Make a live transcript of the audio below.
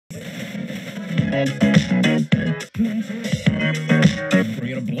Bring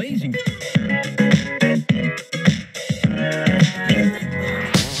it a blazing.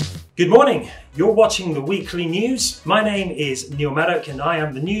 Good morning, you're watching the weekly news. My name is Neil Maddock and I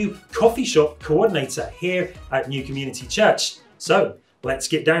am the new Coffee Shop Co-Ordinator here at New Community Church. So let's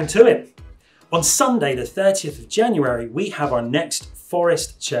get down to it. On Sunday the 30th of January we have our next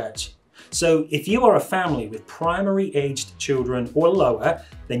Forest Church. So if you are a family with primary aged children or lower,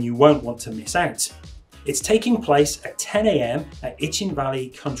 then you won't want to miss out. It's taking place at 10 AM at Itchen Valley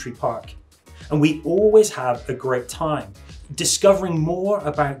Country Park. And we always have a great time, discovering more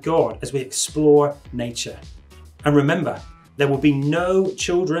about God as we explore nature. And remember, there will be no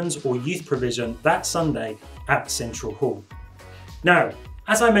children's or youth provision that Sunday at Central Hall. Now,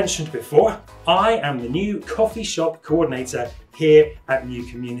 as I mentioned before, I am the new Coffee Shop Co-Ordinator here at New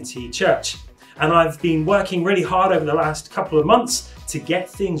Community Church. And I've been working really hard over the last couple of months to get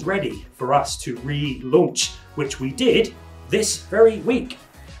things ready for us to relaunch, which we did this very week.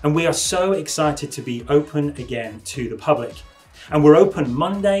 And we are so excited to be open again to the public. And we're open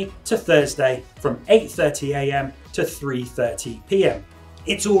Monday to Thursday from 8:30 AM to 3:30 PM.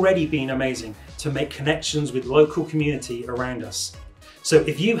 It's already been amazing to make connections with local community around us. So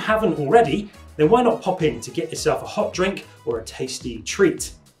if you haven't already, then why not pop in to get yourself a hot drink or a tasty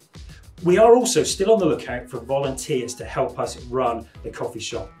treat? We are also still on the lookout for volunteers to help us run the coffee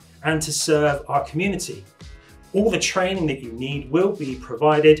shop and to serve our community. All the training that you need will be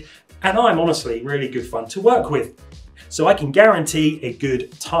provided, and I'm honestly really good fun to work with. So I can guarantee a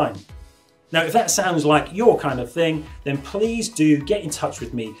good time. Now, if that sounds like your kind of thing, then please do get in touch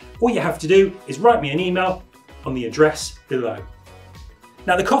with me. All you have to do is write me an email on the address below.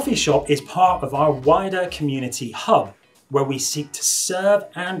 Now, the coffee shop is part of our wider community hub, where we seek to serve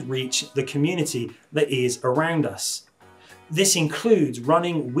and reach the community that is around us. This includes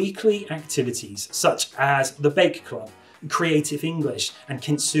running weekly activities such as the Bake Club, Creative English and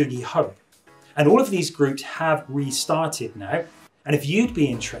Kintsugi Hub. And all of these groups have restarted now. And if you'd be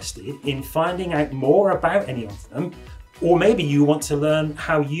interested in finding out more about any of them, or maybe you want to learn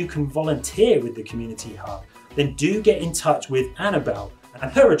how you can volunteer with the Community Hub, then do get in touch with Annabelle,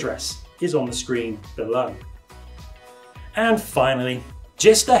 and her address is on the screen below. And finally,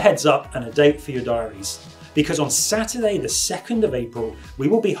 just a heads up and a date for your diaries. Because on Saturday the 2nd of April, we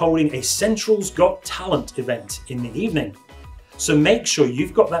will be holding a Central's Got Talent event in the evening. So make sure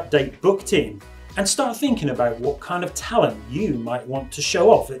you've got that date booked in and start thinking about what kind of talent you might want to show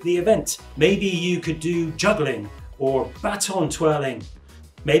off at the event. Maybe you could do juggling or baton twirling,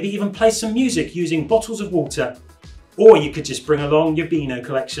 maybe even play some music using bottles of water, or you could just bring along your Beano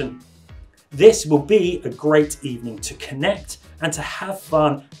collection. This will be a great evening to connect and to have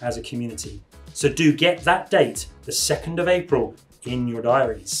fun as a community. So do get that date, the 2nd of April, in your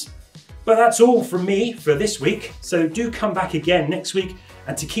diaries. But that's all from me for this week, so do come back again next week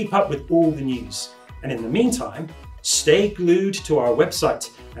and to keep up with all the news. And in the meantime, stay glued to our website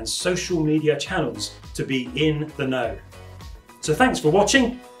and social media channels to be in the know. So thanks for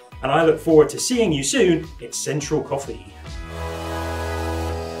watching, and I look forward to seeing you soon at Central Coffee.